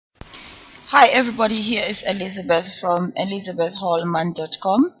Hi everybody, here is Elizabeth from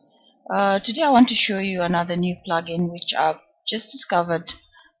elizabethhallman.com. Today I want to show you another new plugin which I've just discovered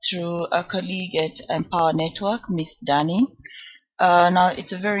through a colleague at Empower Network, Miss Dani. Now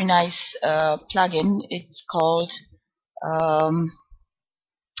it's a very nice plugin. It's called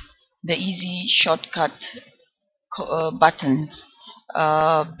the Easy Shortcut buttons.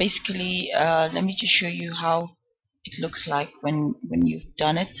 Basically, let me just show you how it looks like when you've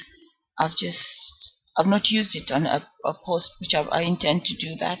done it. I've not used it on a post, which I intend to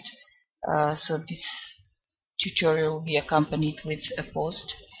do that. So this tutorial will be accompanied with a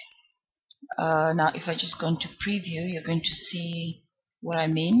post. Now if I just go into preview, you're going to see what I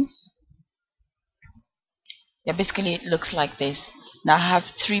mean. Yeah, basically it looks like this. Now I have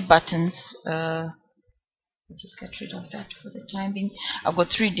three buttons. I'll just get rid of that for the time being. I've got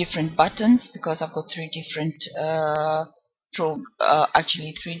three different buttons because I've got three different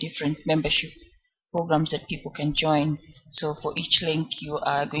actually three different membership programs that people can join. So for each link you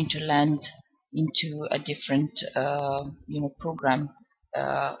are going to land into a different program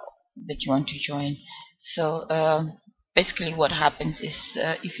that you want to join. So basically what happens is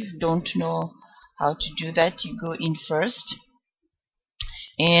if you don't know how to do that, you go in first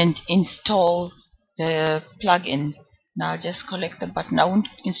and install the plugin. Now just collect the button. I won't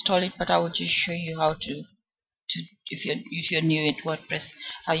install it, but I will just show you how to if you're new at WordPress,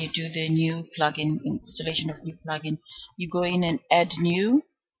 how you do the new plugin installation of new plugin. You go in and add new,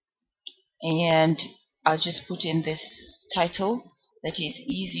 and I'll just put in this title that is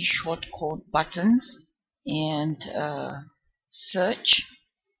Easy Shortcode Buttons and search.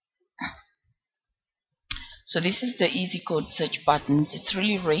 So this is the Easy Code search buttons. It's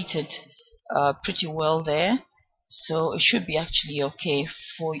really rated pretty well there, so it should be actually okay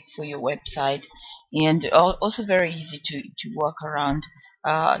for your website, and also very easy to work around.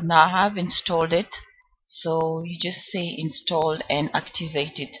 Now I have installed it, so you just say install and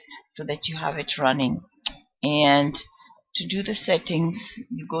activate it so that you have it running. And to do the settings,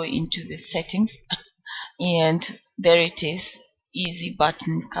 you go into the settings and there it is, Easy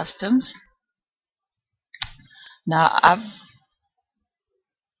Button Customs. Now I've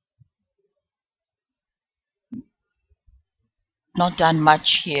not done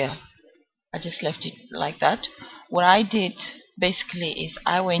much here. I just left it like that. What I did basically is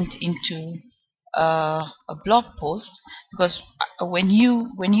I went into a blog post, because when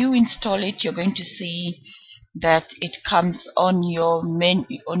you install it, you're going to see that it comes on your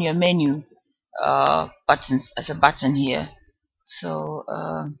menu buttons as a button here. So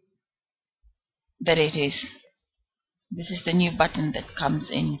there it is. This is the new button that comes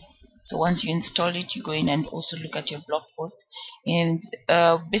in. So once you install it, you go in and also look at your blog post, and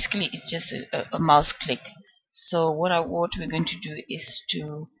basically it's just a mouse click. So what we're going to do is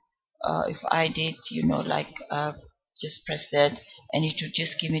to if I did just press that and it would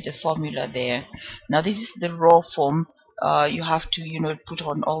just give me the formula there. Now this is the raw form. You have to put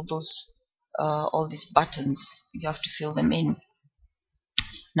on all these buttons. You have to fill them in.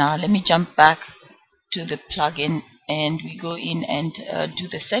 Now let me jump back to the plugin and we go in and do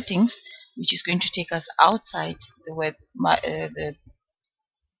the settings, which is going to take us outside the the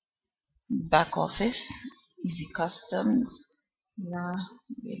back office. Easy customs. Yeah,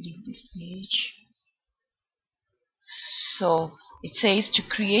 we leave this page. So it says to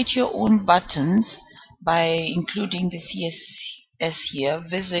create your own buttons by including the CSS here,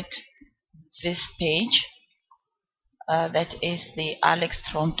 visit this page. That is the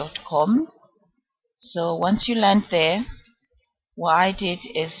alextron.com. So once you land there, what I did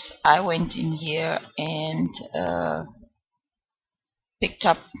is I went in here and picked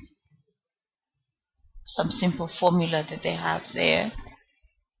up some simple formula that they have there.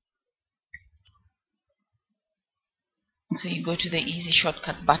 So you go to the Easy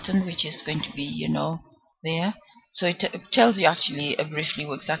Shortcut button, which is going to be there. So it tells you actually briefly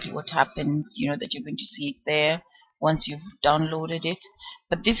exactly what happens, that you're going to see it there once you've downloaded it.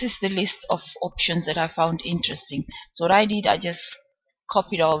 But this is the list of options that I found interesting. So what I did, I just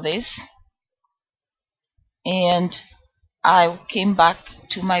copied all this and I came back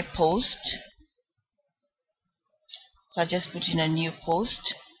to my post. So I just put in a new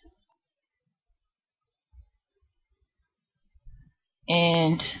post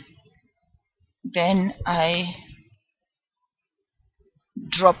and then I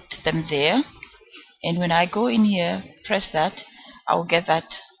dropped them there, and when I go in here, press that, I will get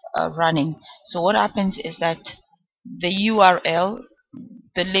that running. So what happens is that the URL,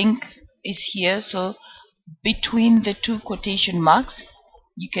 the link is here, so between the two quotation marks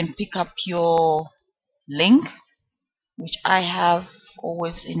you can pick up your link, which I have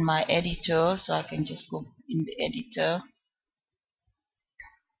always in my editor, so I can just go in the editor.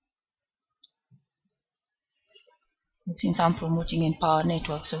 Since I'm promoting in Power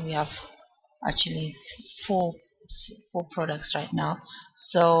Network, so we have actually four products right now.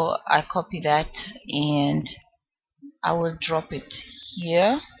 So I copy that and I will drop it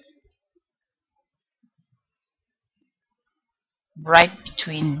here, right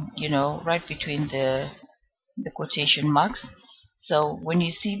between, right between the quotation marks. So when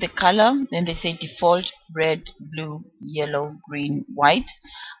you see the color, then they say default red, blue, yellow, green, white.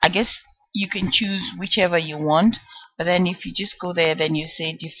 I guess you can choose whichever you want, but then if you just go there, then you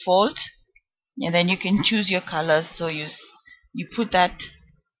say default, and then you can choose your colors. So you put that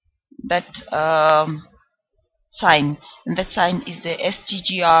sign, and that sign is the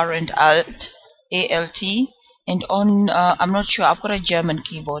STGR and ALT. And on I'm not sure, I've got a German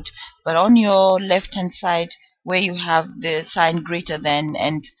keyboard, but on your left hand side where you have the sign greater than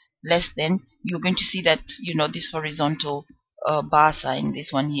and less than, you're going to see that, this horizontal bar sign,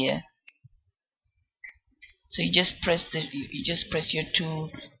 this one here. So you just press your two,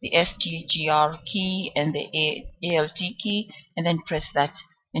 the STGR key and the ALT key, and then press that,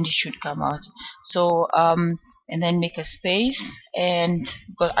 and it should come out. So and then make a space, and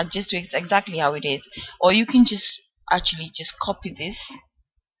I'll just do it exactly how it is. Or you can just actually just copy this.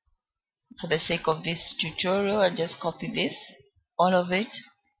 For the sake of this tutorial, I'll just copy this, all of it,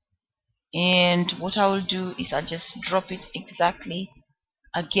 and what I will do is I'll just drop it exactly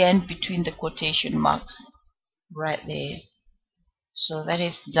again between the quotation marks right there. So that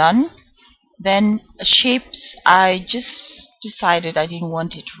is done. Then shapes, I just decided I didn't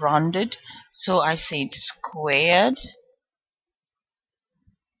want it rounded, so I said squared,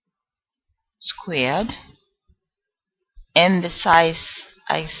 and the size,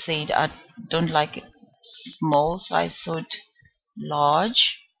 I said I don't like it small, so I thought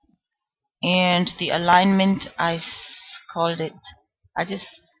large. And the alignment, I just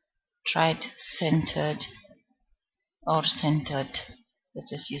tried centered, or centered. Let's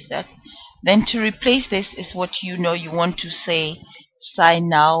just use that. Then to replace this is what you want to say: sign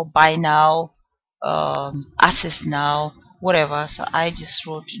now, buy now, access now, whatever. So I just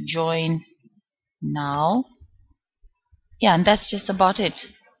wrote join now. Yeah, and that's just about it.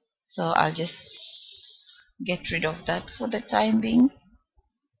 So I'll just get rid of that for the time being,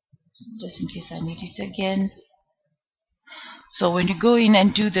 just in case I need it again. So when you go in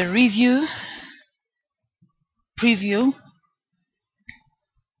and do the preview,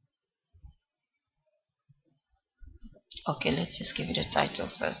 okay, let's just give it a title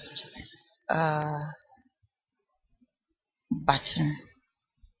first. Button.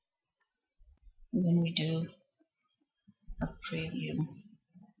 When we do a preview,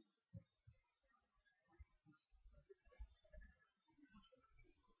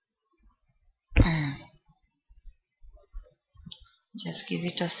 just give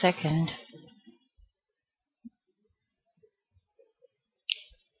it a second.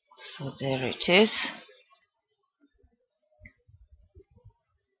 So there it is.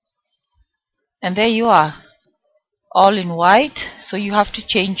 And there you are, all in white. So you have to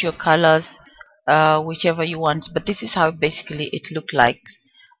change your colors whichever you want, but this is how basically it looked like.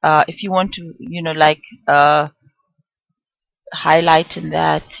 If you want to highlight in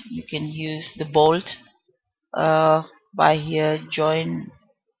that, you can use the bold by here, join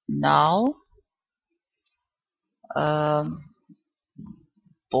now,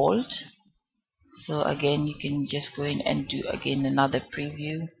 bold. So again, you can just go in and do again another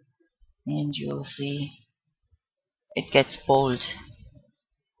preview, and you'll see it gets bold.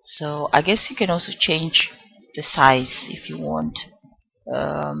 So I guess you can also change the size if you want.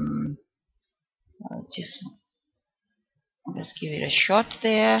 Let's give it a shot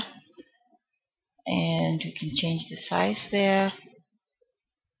there, and we can change the size there.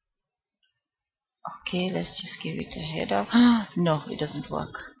 Okay, let's just give it a header. No, it doesn't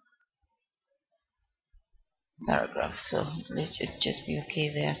work. Paragraph, so let's just be okay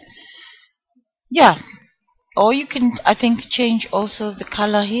there. Yeah, or you can, I think, change also the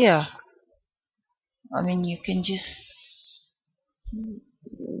color here. I mean, you can just,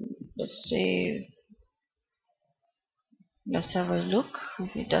 let's have a look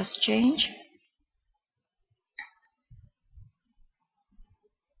if it does change.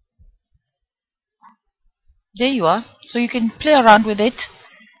 There you are. So you can play around with it.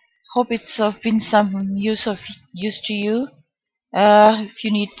 Hope it's been some use to you. If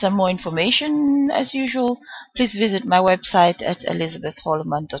you need some more information, as usual, please visit my website at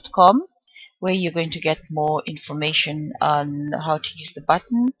elizabethholloman.com, where you're going to get more information on how to use the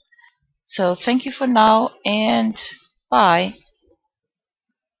button. So thank you for now, and bye.